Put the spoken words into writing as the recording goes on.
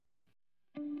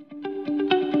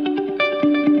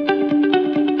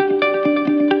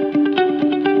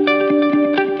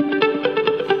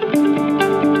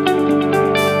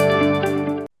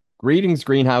Greetings,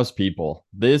 greenhouse people.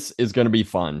 This is going to be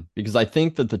fun because I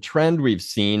think that the trend we've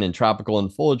seen in tropical and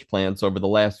foliage plants over the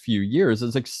last few years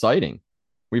is exciting.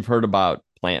 We've heard about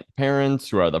plant parents,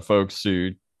 who are the folks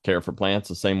who care for plants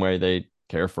the same way they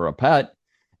care for a pet,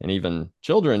 and even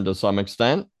children to some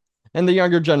extent, and the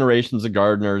younger generations of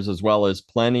gardeners, as well as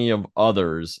plenty of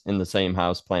others in the same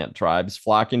houseplant tribes,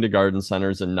 flocking to garden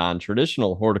centers and non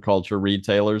traditional horticulture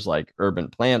retailers like urban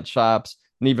plant shops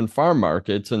and even farm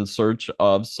markets in search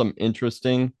of some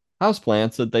interesting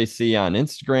houseplants that they see on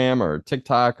Instagram or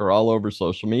TikTok or all over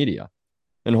social media.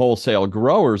 And wholesale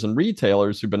growers and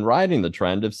retailers who've been riding the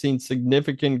trend have seen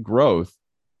significant growth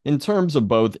in terms of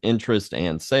both interest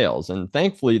and sales. And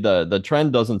thankfully, the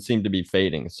trend doesn't seem to be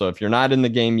fading. So if you're not in the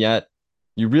game yet,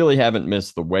 you really haven't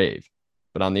missed the wave.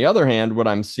 But on the other hand, what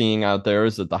I'm seeing out there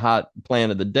is that the hot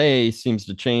plant of the day seems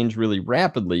to change really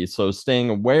rapidly. So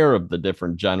staying aware of the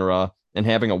different genera and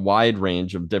having a wide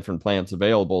range of different plants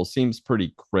available seems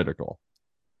pretty critical.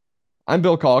 I'm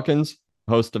Bill Calkins,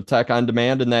 host of Tech on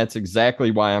Demand, and that's exactly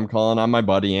why I'm calling on my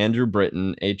buddy Andrew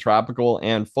Britton, a tropical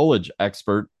and foliage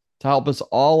expert, to help us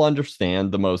all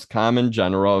understand the most common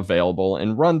genera available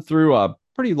and run through a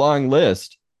pretty long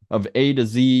list of A to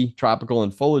Z tropical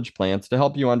and foliage plants to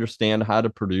help you understand how to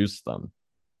produce them.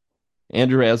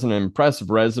 Andrew has an impressive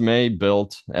resume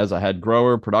built as a head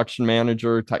grower, production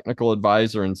manager, technical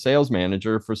advisor, and sales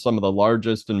manager for some of the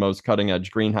largest and most cutting edge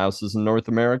greenhouses in North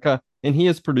America. And he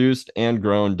has produced and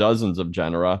grown dozens of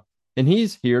genera. And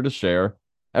he's here to share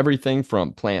everything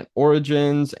from plant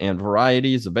origins and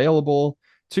varieties available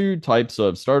to types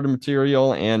of starter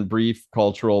material and brief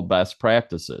cultural best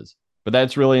practices. But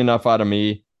that's really enough out of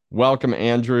me. Welcome,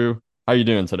 Andrew. How are you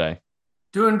doing today?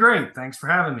 Doing great. Thanks for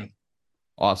having me.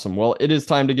 Awesome. Well, it is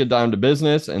time to get down to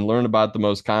business and learn about the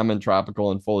most common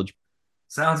tropical and foliage.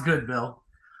 Sounds good, Bill.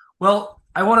 Well,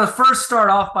 I want to first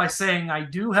start off by saying I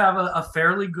do have a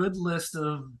fairly good list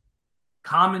of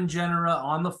common genera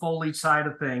on the foliage side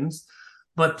of things,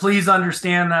 but please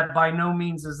understand that by no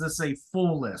means is this a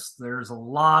full list. There's a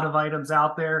lot of items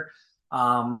out there,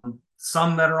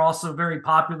 some that are also very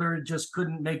popular, just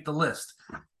couldn't make the list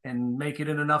and make it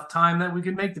in enough time that we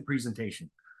could make the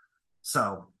presentation.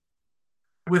 So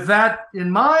with that in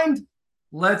mind,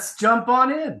 let's jump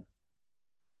on in.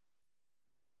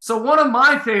 So one of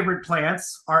my favorite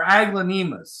plants are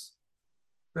aglaonemas.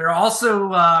 They're also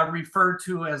referred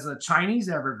to as a Chinese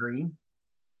evergreen.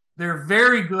 They're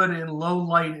very good in low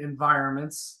light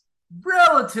environments,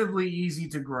 relatively easy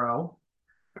to grow.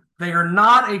 They are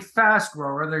not a fast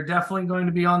grower. They're definitely going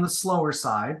to be on the slower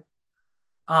side.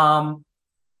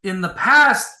 In the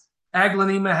past,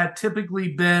 aglaonema had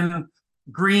typically been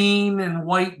green and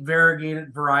white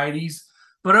variegated varieties.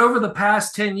 But over the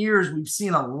past 10 years, we've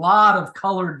seen a lot of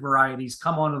colored varieties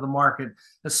come onto the market,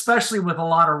 especially with a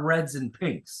lot of reds and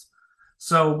pinks.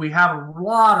 So we have a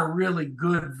lot of really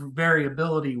good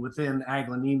variability within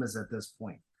aglaonemas at this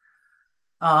point.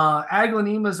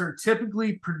 Aglaonemas are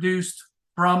typically produced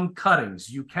from cuttings.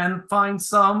 You can find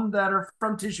some that are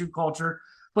from tissue culture,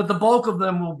 but the bulk of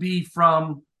them will be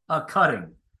from a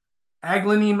cutting.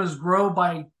 Aglaonemas grow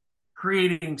by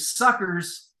creating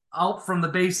suckers out from the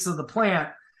base of the plant,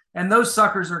 and those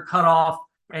suckers are cut off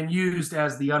and used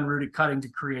as the unrooted cutting to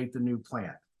create the new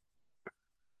plant.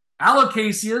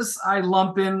 Alocaceas, I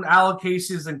lump in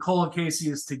alocaceas and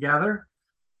colocaceas together.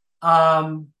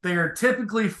 They are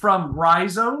typically from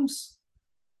rhizomes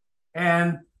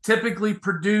and typically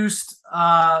produced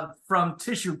from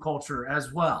tissue culture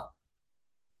as well.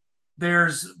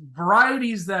 There's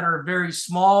varieties that are very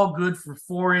small, good for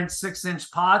 4-inch, 6-inch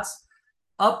pots,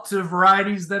 up to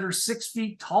varieties that are 6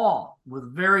 feet tall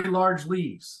with very large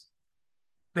leaves.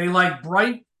 They like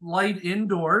bright light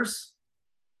indoors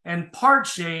and part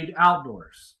shade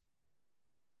outdoors.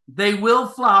 They will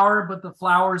flower, but the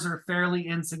flowers are fairly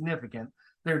insignificant.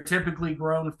 They're typically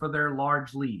grown for their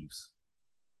large leaves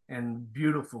and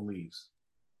beautiful leaves.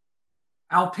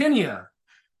 Alpinia.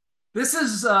 This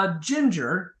is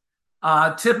ginger.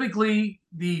 Typically,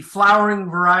 the flowering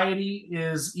variety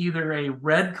is either a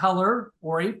red color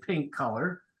or a pink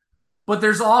color, but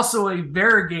there's also a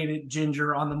variegated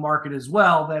ginger on the market as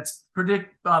well that's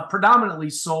predominantly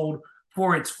sold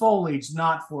for its foliage,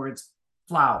 not for its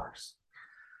flowers.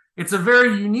 It's a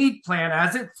very unique plant.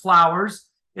 As it flowers,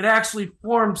 it actually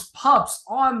forms pups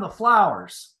on the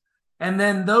flowers, and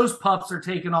then those pups are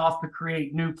taken off to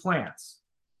create new plants.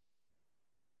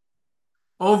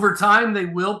 Over time, they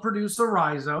will produce a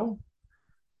rhizome.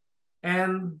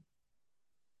 And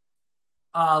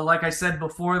like I said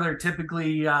before, they're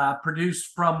typically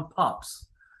produced from pups.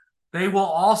 They will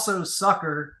also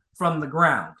sucker from the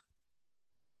ground.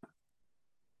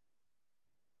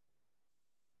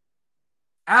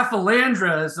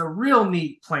 Aphelandra is a real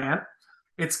neat plant.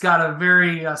 It's got a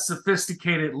very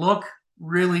sophisticated look,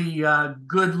 really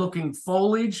good looking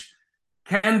foliage.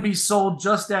 Can be sold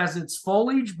just as its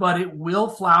foliage, but it will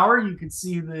flower. You can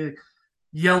see the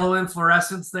yellow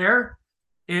inflorescence there.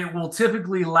 It will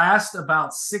typically last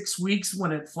about 6 weeks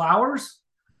when it flowers.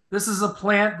 This is a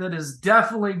plant that is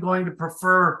definitely going to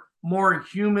prefer more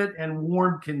humid and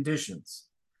warm conditions.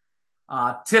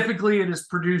 Typically, it is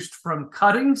produced from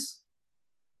cuttings.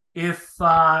 If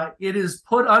it is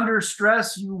put under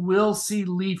stress, you will see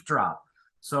leaf drop.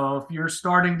 So if you're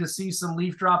starting to see some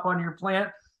leaf drop on your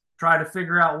plant, try to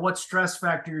figure out what stress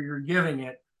factor you're giving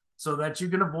it so that you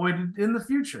can avoid it in the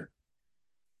future.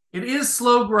 It is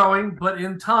slow growing, but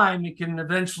in time, it can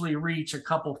eventually reach a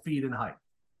couple feet in height.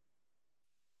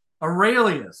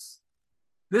 Aralias.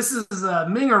 This is a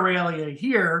Ming Aralia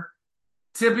here.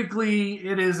 Typically,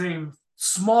 it is a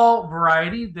small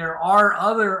variety. There are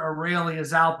other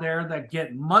Aralias out there that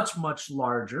get much, much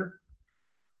larger.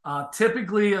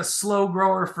 Typically a slow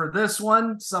grower for this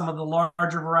one. Some of the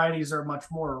larger varieties are much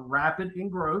more rapid in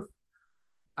growth.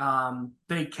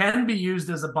 They can be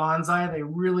used as a bonsai. They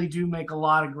really do make a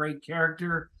lot of great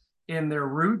character in their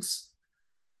roots.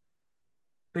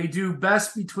 They do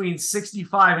best between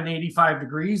 65 and 85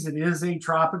 degrees. It is a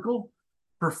tropical,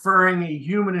 preferring a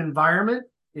humid environment.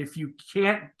 If you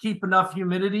can't keep enough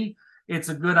humidity, it's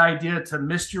a good idea to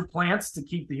mist your plants to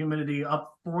keep the humidity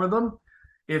up for them.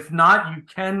 If not, you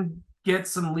can get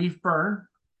some leaf burn.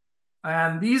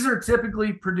 And these are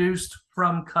typically produced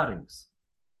from cuttings.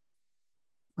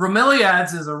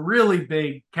 Bromeliads is a really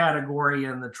big category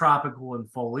in the tropical and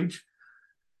foliage.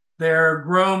 They're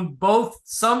grown both,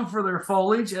 some for their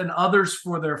foliage and others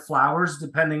for their flowers,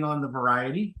 depending on the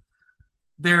variety.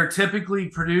 They're typically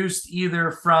produced either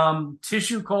from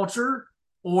tissue culture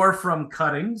or from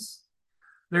cuttings.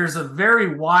 There's a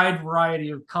very wide variety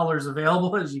of colors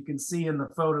available, as you can see in the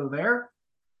photo there.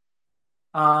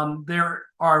 There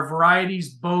are varieties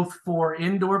both for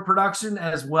indoor production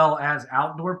as well as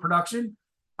outdoor production.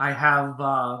 I have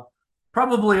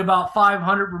probably about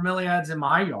 500 bromeliads in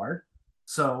my yard,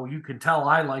 so you can tell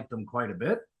I like them quite a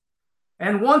bit.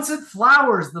 And once it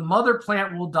flowers, the mother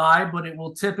plant will die, but it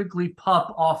will typically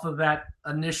pup off of that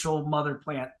initial mother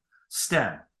plant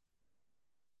stem.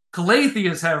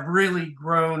 Calatheas have really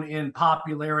grown in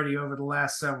popularity over the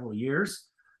last several years.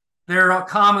 They're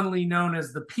commonly known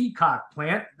as the peacock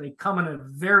plant. They come in a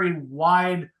very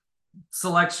wide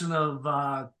selection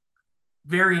of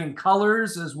varying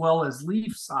colors as well as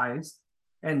leaf size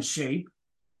and shape.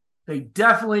 They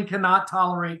definitely cannot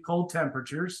tolerate cold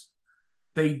temperatures.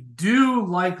 They do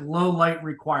like low light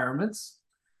requirements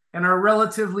and are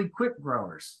relatively quick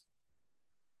growers.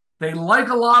 They like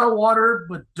a lot of water,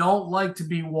 but don't like to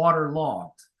be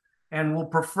waterlogged and will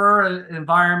prefer an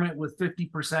environment with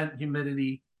 50%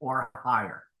 humidity or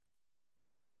higher.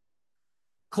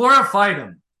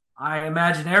 Chlorophytum. I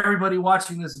imagine everybody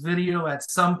watching this video at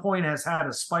some point has had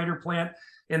a spider plant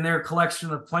in their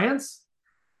collection of plants.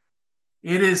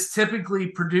 It is typically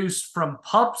produced from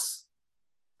pups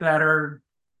that are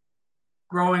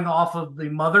growing off of the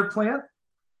mother plant.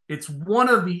 It's one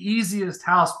of the easiest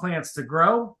house plants to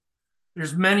grow.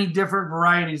 There's many different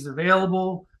varieties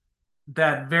available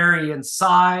that vary in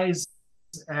size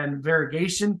and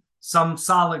variegation. Some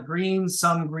solid green,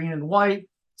 some green and white,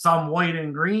 some white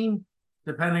and green,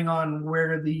 depending on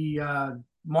where the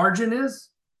margin is.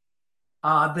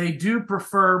 They do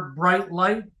prefer bright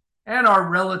light and are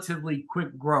relatively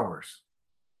quick growers.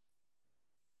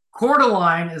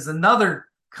 Cordyline is another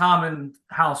common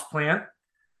house plant,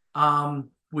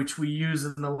 which we use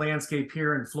in the landscape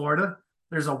here in Florida.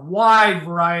 There's a wide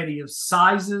variety of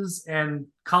sizes and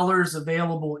colors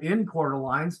available in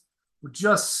cordylines with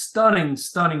just stunning,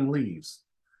 stunning leaves.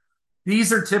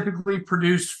 These are typically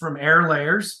produced from air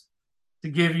layers to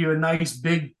give you a nice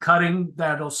big cutting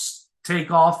that'll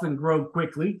take off and grow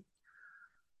quickly.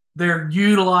 They're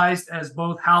utilized as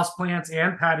both houseplants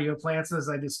and patio plants, as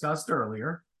I discussed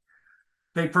earlier.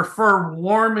 They prefer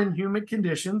warm and humid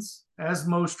conditions, as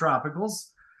most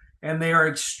tropicals, and they are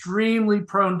extremely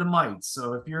prone to mites.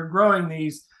 So if you're growing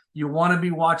these, you want to be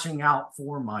watching out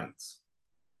for mites.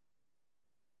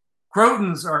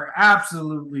 Crotons are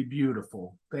absolutely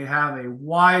beautiful. They have a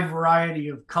wide variety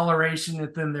of coloration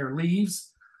within their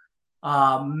leaves,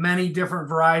 many different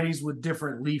varieties with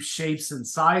different leaf shapes and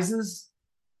sizes.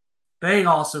 They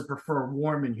also prefer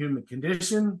warm and humid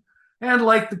condition. And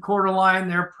like the cordyline,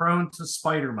 they're prone to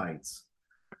spider mites.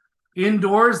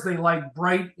 Indoors, they like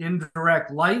bright,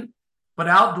 indirect light, but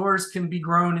outdoors can be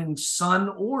grown in sun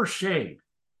or shade.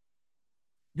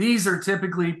 These are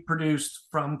typically produced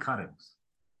from cuttings.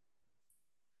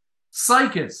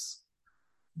 Cycas.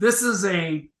 This is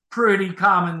a pretty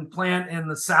common plant in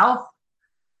the South.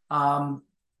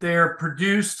 They're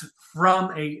produced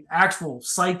from a actual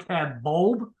cycad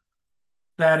bulb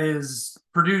that is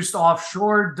produced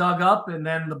offshore, dug up, and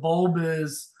then the bulb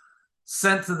is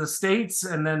sent to the States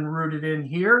and then rooted in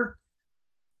here.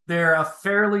 They're a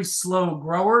fairly slow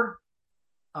grower,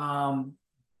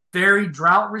 very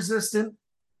drought resistant.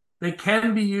 They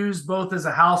can be used both as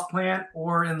a house plant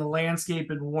or in the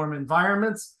landscape in warm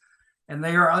environments, and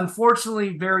they are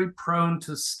unfortunately very prone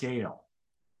to scale.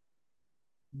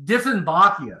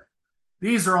 Dieffenbachia.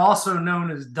 These are also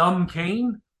known as dumb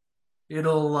cane.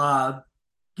 It'll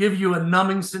give you a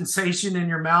numbing sensation in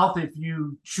your mouth if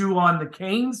you chew on the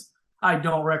canes. I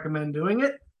don't recommend doing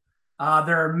it.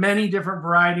 There are many different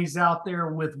varieties out there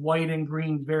with white and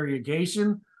green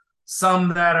variegation. Some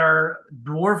that are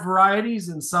dwarf varieties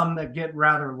and some that get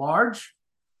rather large.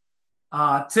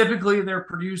 Typically, they're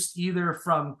produced either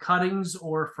from cuttings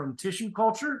or from tissue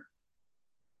culture,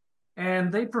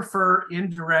 and they prefer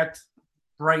indirect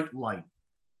bright light.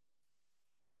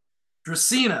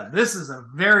 Dracaena. This is a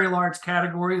very large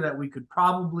category that we could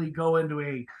probably go into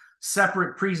a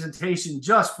separate presentation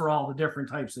just for all the different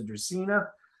types of Dracaena.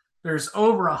 There's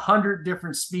over 100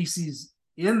 different species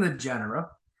in the genera.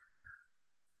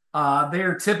 They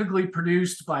are typically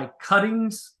produced by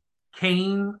cuttings,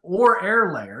 cane, or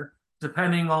air layer,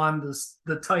 depending on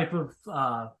the type of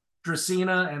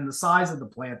Dracaena and the size of the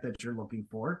plant that you're looking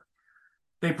for.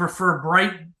 They prefer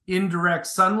bright, indirect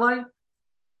sunlight.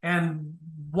 And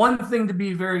one thing to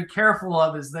be very careful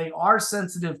of is they are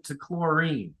sensitive to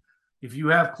chlorine. If you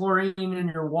have chlorine in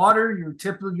your water, you're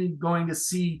typically going to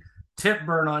see tip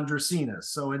burn on Dracaena.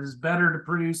 So it is better to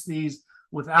produce these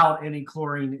without any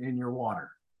chlorine in your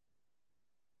water.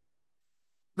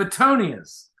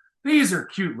 Betonias. These are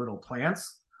cute little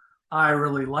plants. I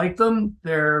really like them.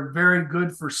 They're very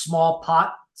good for small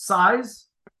pot sizes.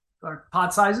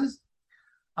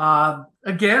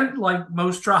 Again, like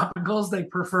most tropicals, they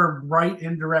prefer bright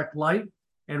indirect light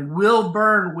and will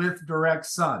burn with direct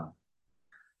sun.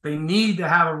 They need to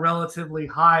have a relatively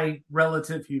high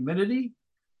relative humidity.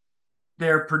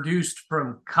 They're produced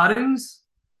from cuttings.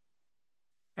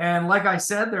 And like I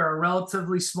said, they're a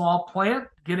relatively small plant,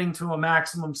 getting to a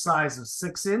maximum size of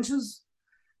 6 inches.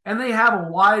 And they have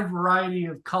a wide variety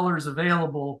of colors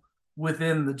available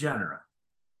within the genera.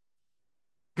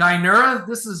 Gynura,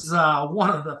 this is one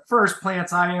of the first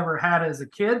plants I ever had as a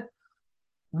kid.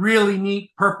 Really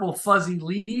neat purple fuzzy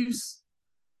leaves.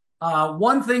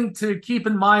 One thing to keep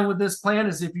in mind with this plant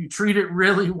is if you treat it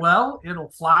really well, it'll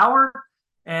flower.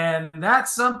 And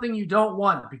that's something you don't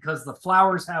want because the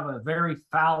flowers have a very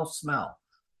foul smell.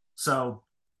 So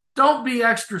don't be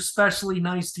extra specially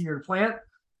nice to your plant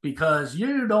because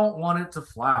you don't want it to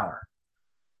flower.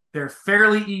 They're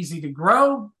fairly easy to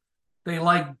grow. They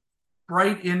like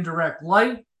bright indirect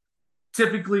light,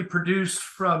 typically produced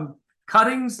from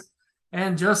cuttings.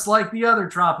 And just like the other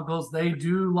tropicals, they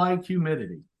do like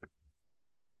humidity.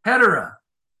 Hedera.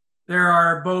 There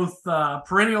are both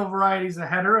perennial varieties of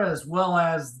Hedera as well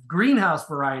as greenhouse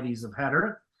varieties of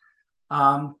Hedera,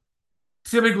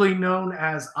 typically known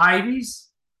as ivies.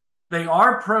 They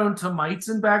are prone to mites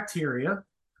and bacteria.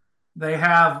 They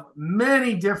have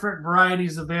many different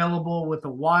varieties available with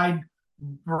a wide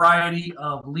variety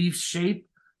of leaf shape,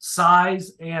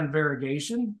 size, and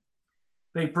variegation.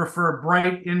 They prefer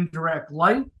bright indirect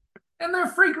light, and they're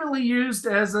frequently used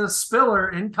as a spiller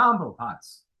in combo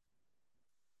pots.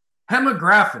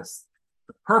 Hemagraphis,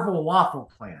 the purple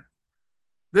waffle plant.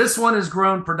 This one is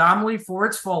grown predominantly for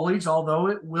its foliage, although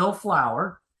it will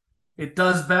flower. It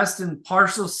does best in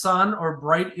partial sun or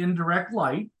bright indirect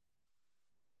light.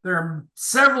 There are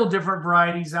several different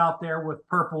varieties out there with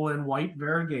purple and white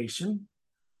variegation,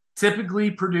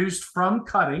 typically produced from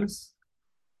cuttings.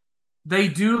 They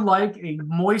do like a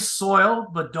moist soil,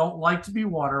 but don't like to be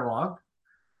waterlogged.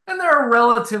 And they're a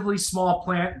relatively small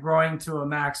plant growing to a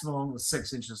maximum of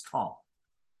 6 inches tall.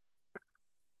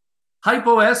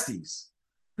 Hypoestes.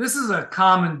 This is a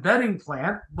common bedding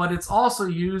plant, but it's also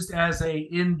used as an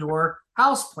indoor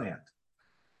house plant.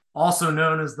 Also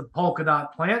known as the polka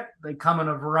dot plant. They come in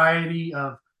a variety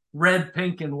of red,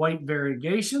 pink, and white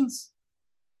variegations.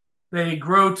 They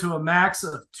grow to a max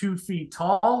of 2 feet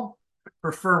tall,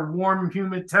 prefer warm,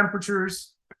 humid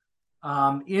temperatures.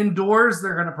 Indoors,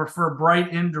 they're going to prefer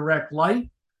bright indirect light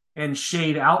and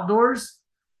shade outdoors.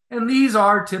 And these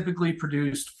are typically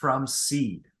produced from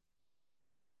seed.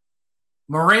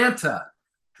 Maranta.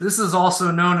 This is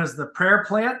also known as the prayer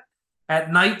plant.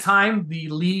 At nighttime, the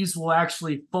leaves will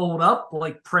actually fold up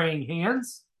like praying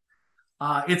hands.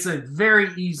 It's a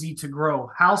very easy to grow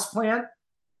houseplant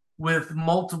with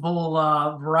multiple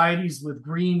varieties with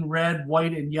green, red,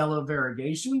 white, and yellow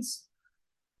variegations.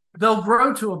 They'll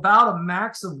grow to about a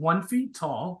max of 1 feet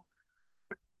tall.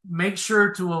 Make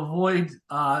sure to avoid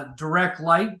direct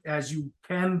light, as you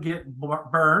can get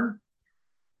burned.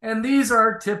 And these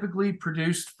are typically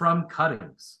produced from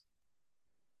cuttings.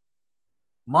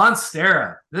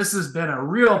 Monstera. This has been a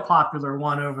real popular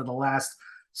one over the last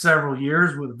several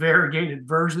years, with variegated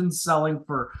versions selling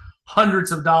for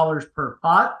hundreds of dollars per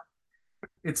pot.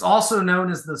 It's also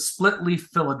known as the split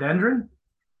leaf philodendron.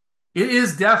 It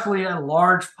is definitely a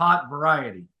large pot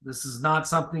variety. This is not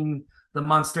something, the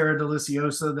Monstera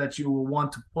deliciosa, that you will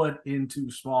want to put into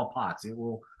small pots. It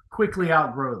will quickly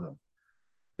outgrow them.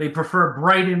 They prefer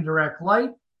bright indirect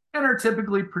light and are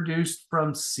typically produced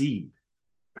from seed.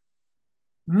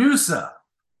 Noosa,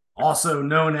 also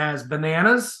known as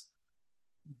bananas,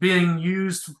 being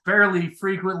used fairly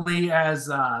frequently as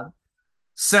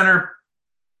center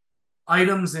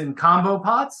items in combo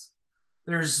pots.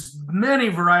 There's many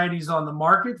varieties on the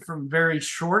market, from very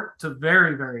short to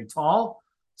very, very tall.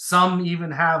 Some even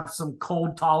have some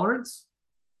cold tolerance.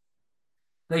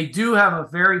 They do have a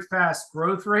very fast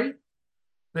growth rate.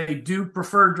 They do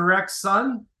prefer direct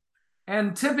sun,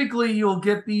 and typically you'll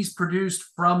get these produced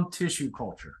from tissue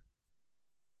culture.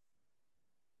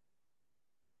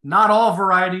 Not all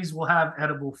varieties will have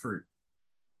edible fruit.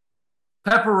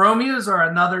 Peperomias are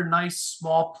another nice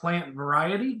small plant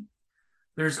variety.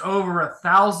 There's over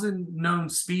 1,000 known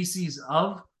species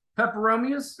of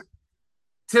peperomias.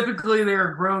 Typically, they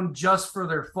are grown just for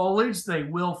their foliage. They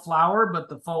will flower, but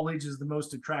the foliage is the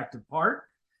most attractive part.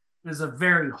 It is a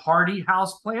very hardy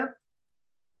houseplant,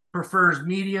 prefers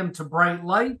medium to bright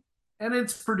light, and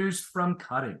it's produced from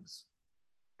cuttings.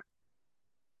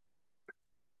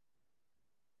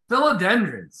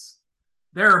 Philodendrons.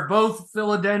 There are both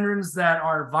philodendrons that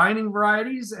are vining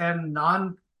varieties and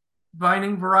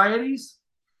non-vining varieties.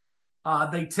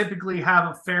 They typically have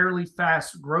a fairly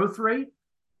fast growth rate,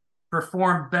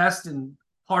 perform best in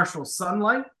partial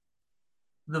sunlight.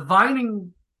 The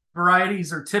vining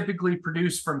varieties are typically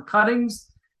produced from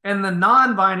cuttings, and the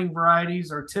non-vining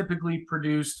varieties are typically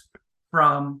produced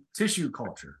from tissue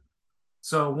culture.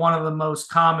 So one of the most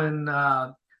common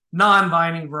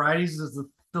non-vining varieties is the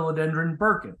Philodendron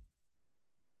Birkin.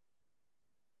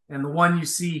 And the one you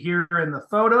see here in the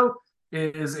photo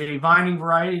is a vining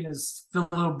variety, and is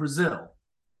Philo Brazil.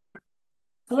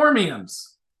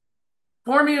 Phormiums.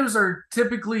 Phormiums are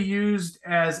typically used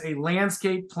as a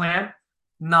landscape plant,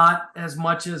 not as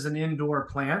much as an indoor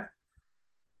plant.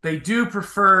 They do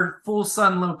prefer full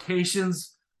sun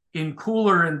locations in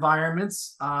cooler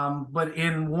environments, but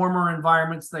in warmer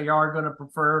environments, they are going to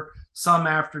prefer some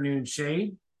afternoon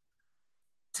shade.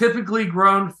 Typically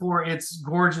grown for its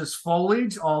gorgeous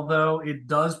foliage, although it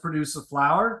does produce a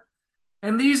flower.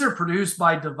 And these are produced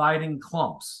by dividing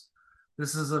clumps.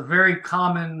 This is a very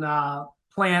common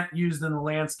plant used in the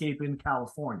landscape in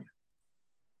California.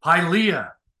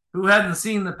 Pilea. Who hadn't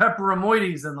seen the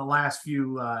peperomoides in the last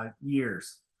few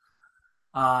years?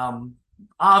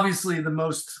 Obviously the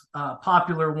most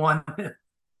popular one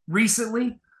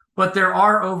recently, but there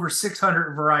are over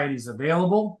 600 varieties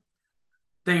available.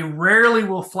 They rarely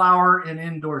will flower in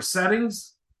indoor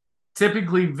settings,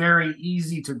 typically very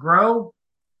easy to grow,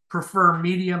 prefer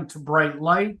medium to bright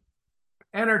light,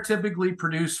 and are typically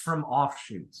produced from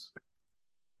offshoots.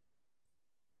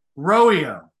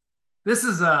 Roeo. This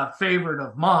is a favorite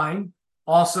of mine,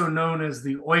 also known as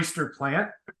the oyster plant.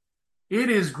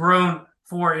 It is grown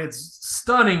for its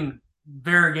stunning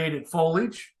variegated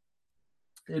foliage.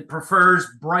 It prefers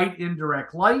bright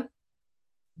indirect light,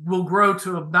 will grow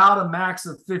to about a max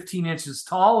of 15 inches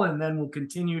tall, and then will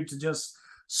continue to just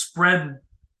spread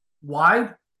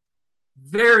wide.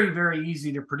 Very, very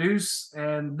easy to produce,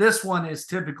 and this one is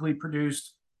typically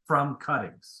produced from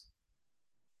cuttings.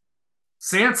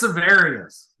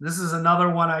 Sansevierias. This is another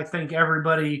one I think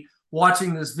everybody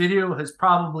watching this video has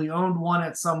probably owned one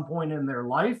at some point in their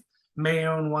life, may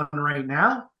own one right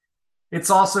now. It's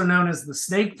also known as the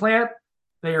snake plant.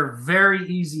 They are very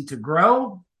easy to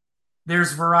grow.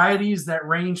 There's varieties that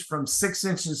range from 6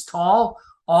 inches tall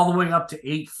all the way up to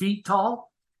 8 feet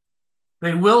tall.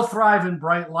 They will thrive in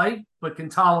bright light, but can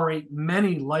tolerate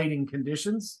many lighting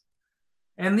conditions.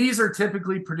 And these are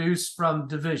typically produced from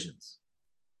divisions.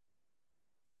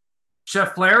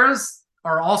 Scheffleras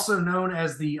are also known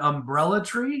as the umbrella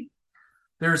tree.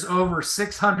 There's over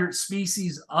 600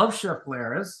 species of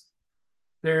Scheffleras.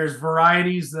 There's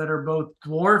varieties that are both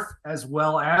dwarf as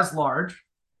well as large.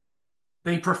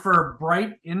 They prefer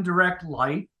bright indirect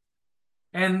light,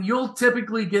 and you'll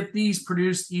typically get these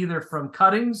produced either from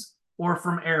cuttings or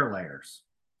from air layers.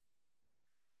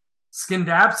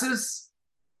 Scindapsus,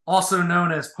 also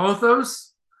known as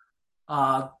pothos.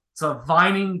 It's a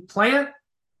vining plant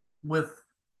with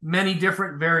many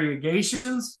different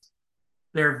variegations.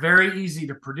 They're very easy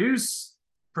to produce,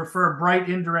 prefer bright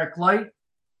indirect light,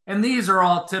 and these are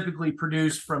all typically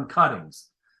produced from cuttings.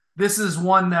 This is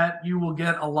one that you will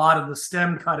get a lot of the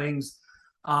stem cuttings.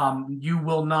 You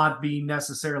will not be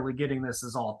necessarily getting this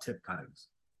as all tip cuttings.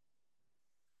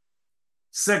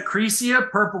 Secretia,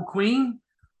 purple queen,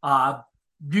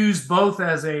 used both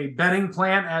as a bedding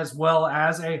plant as well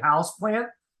as a house plant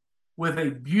with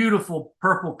a beautiful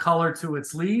purple color to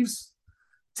its leaves,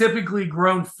 typically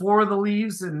grown for the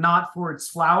leaves and not for its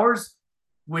flowers,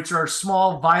 which are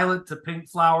small violet to pink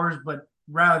flowers, but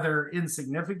rather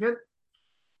insignificant.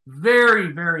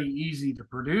 Very, very easy to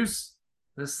produce.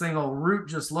 This thing will root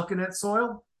just looking at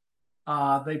soil.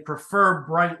 They prefer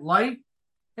bright light,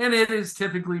 and it is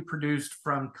typically produced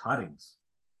from cuttings.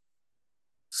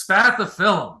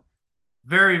 Spathiphyllum,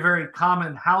 very, very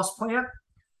common houseplant,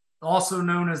 also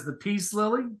known as the peace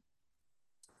lily.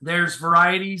 There's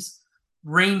varieties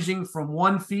ranging from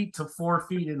 1 feet to 4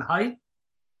 feet in height.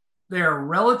 They are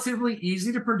relatively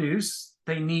easy to produce.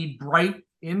 They need bright,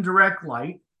 indirect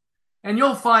light. And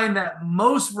you'll find that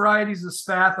most varieties of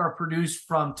spath are produced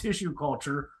from tissue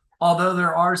culture, although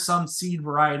there are some seed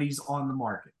varieties on the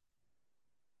market.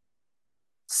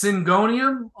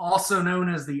 Syngonium, also known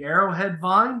as the arrowhead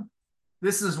vine.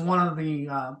 This is one of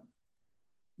the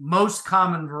most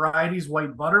common varieties,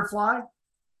 white butterfly.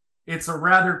 It's a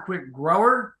rather quick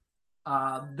grower.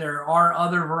 There are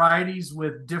other varieties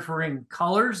with differing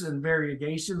colors and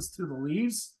variegations to the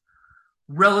leaves.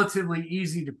 Relatively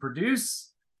easy to produce.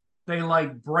 They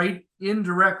like bright,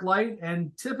 indirect light,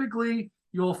 and typically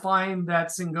you'll find that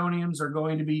syngoniums are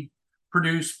going to be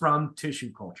produced from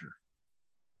tissue culture.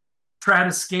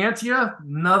 Tradescantia,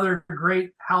 another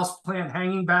great houseplant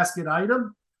hanging basket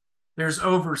item. There's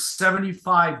over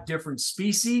 75 different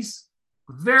species,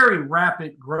 very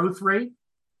rapid growth rate.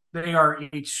 They are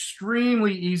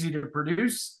extremely easy to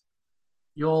produce.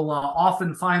 You'll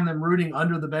often find them rooting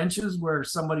under the benches where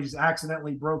somebody's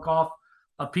accidentally broke off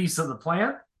a piece of the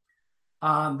plant.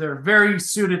 They're very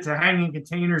suited to hanging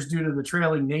containers due to the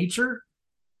trailing nature.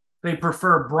 They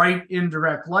prefer bright,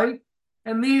 indirect light,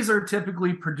 and these are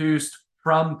typically produced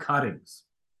from cuttings.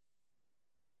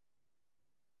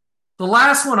 The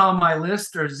last one on my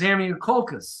list are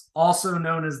Zamioculcas, also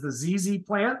known as the ZZ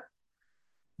plant.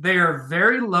 They are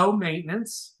very low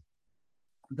maintenance.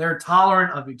 They're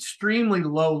tolerant of extremely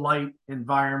low light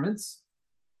environments.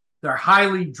 They're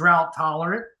highly drought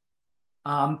tolerant.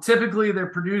 Typically, they're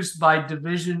produced by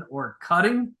division or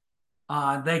cutting.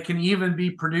 They can even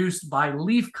be produced by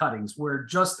leaf cuttings, where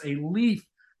just a leaf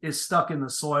is stuck in the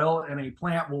soil and a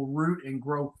plant will root and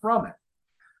grow from it.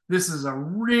 This is a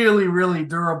really, really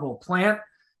durable plant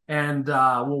and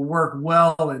will work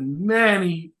well in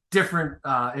many different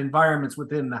environments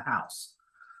within the house.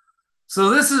 So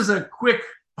this is a quick,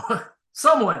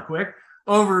 somewhat quick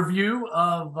overview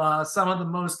of some of the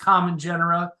most common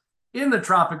genera in the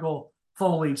tropical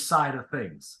foliage side of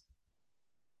things.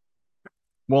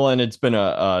 Well, and it's been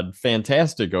a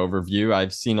fantastic overview.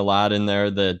 I've seen a lot in there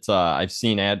that I've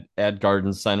seen at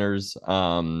garden centers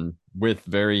with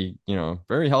very,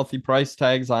 very healthy price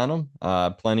tags on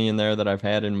them. Plenty in there that I've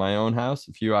had in my own house,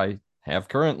 a few I have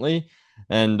currently.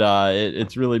 And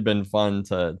it's really been fun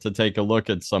to take a look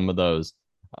at some of those.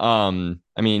 I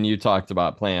mean, you talked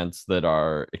about plants that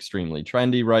are extremely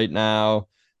trendy right now,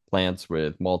 plants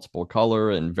with multiple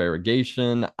color and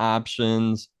variegation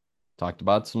options. Talked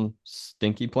about some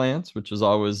stinky plants, which is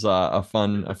always a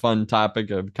fun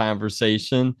topic of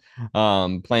conversation.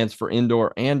 Plants for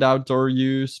indoor and outdoor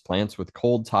use, plants with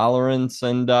cold tolerance,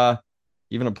 and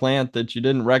even a plant that you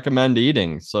didn't recommend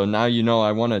eating. So now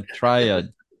I want to try a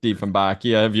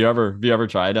Dieffenbachia. Have you ever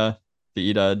tried to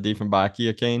eat a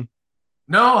Dieffenbachia, Kane?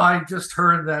 No, I just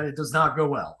heard that it does not go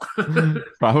well.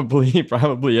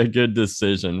 Probably a good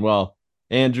decision. Well,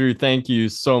 Andrew, thank you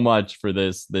so much for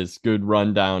this good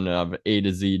rundown of A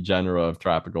to Z genera of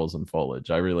tropicals and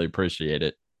foliage. I really appreciate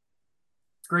it.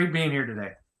 It's great being here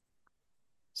today.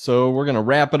 So we're going to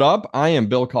wrap it up. I am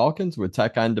Bill Calkins with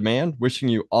Tech on Demand, wishing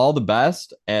you all the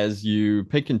best as you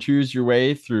pick and choose your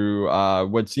way through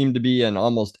what seemed to be an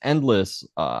almost endless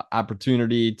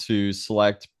opportunity to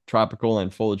select tropical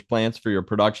and foliage plants for your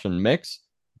production mix.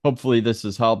 Hopefully this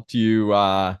has helped you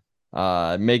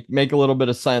make a little bit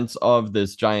of sense of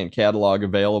this giant catalog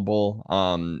available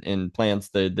in plants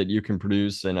that you can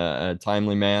produce in a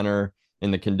timely manner in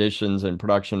the conditions and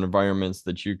production environments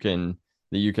that you can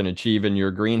achieve in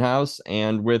your greenhouse,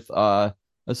 and with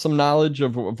some knowledge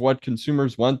of what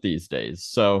consumers want these days.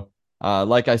 So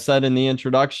Like I said in the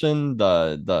introduction,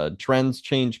 the trends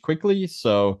change quickly,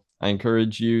 so I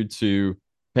encourage you to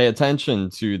pay attention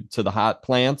to the hot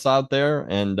plants out there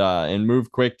and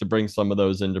move quick to bring some of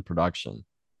those into production.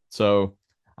 So,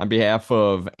 on behalf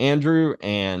of Andrew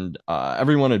and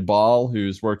everyone at Ball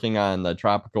who's working on the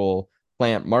tropical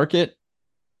plant market,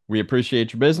 we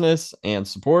appreciate your business and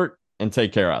support, and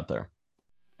take care out there.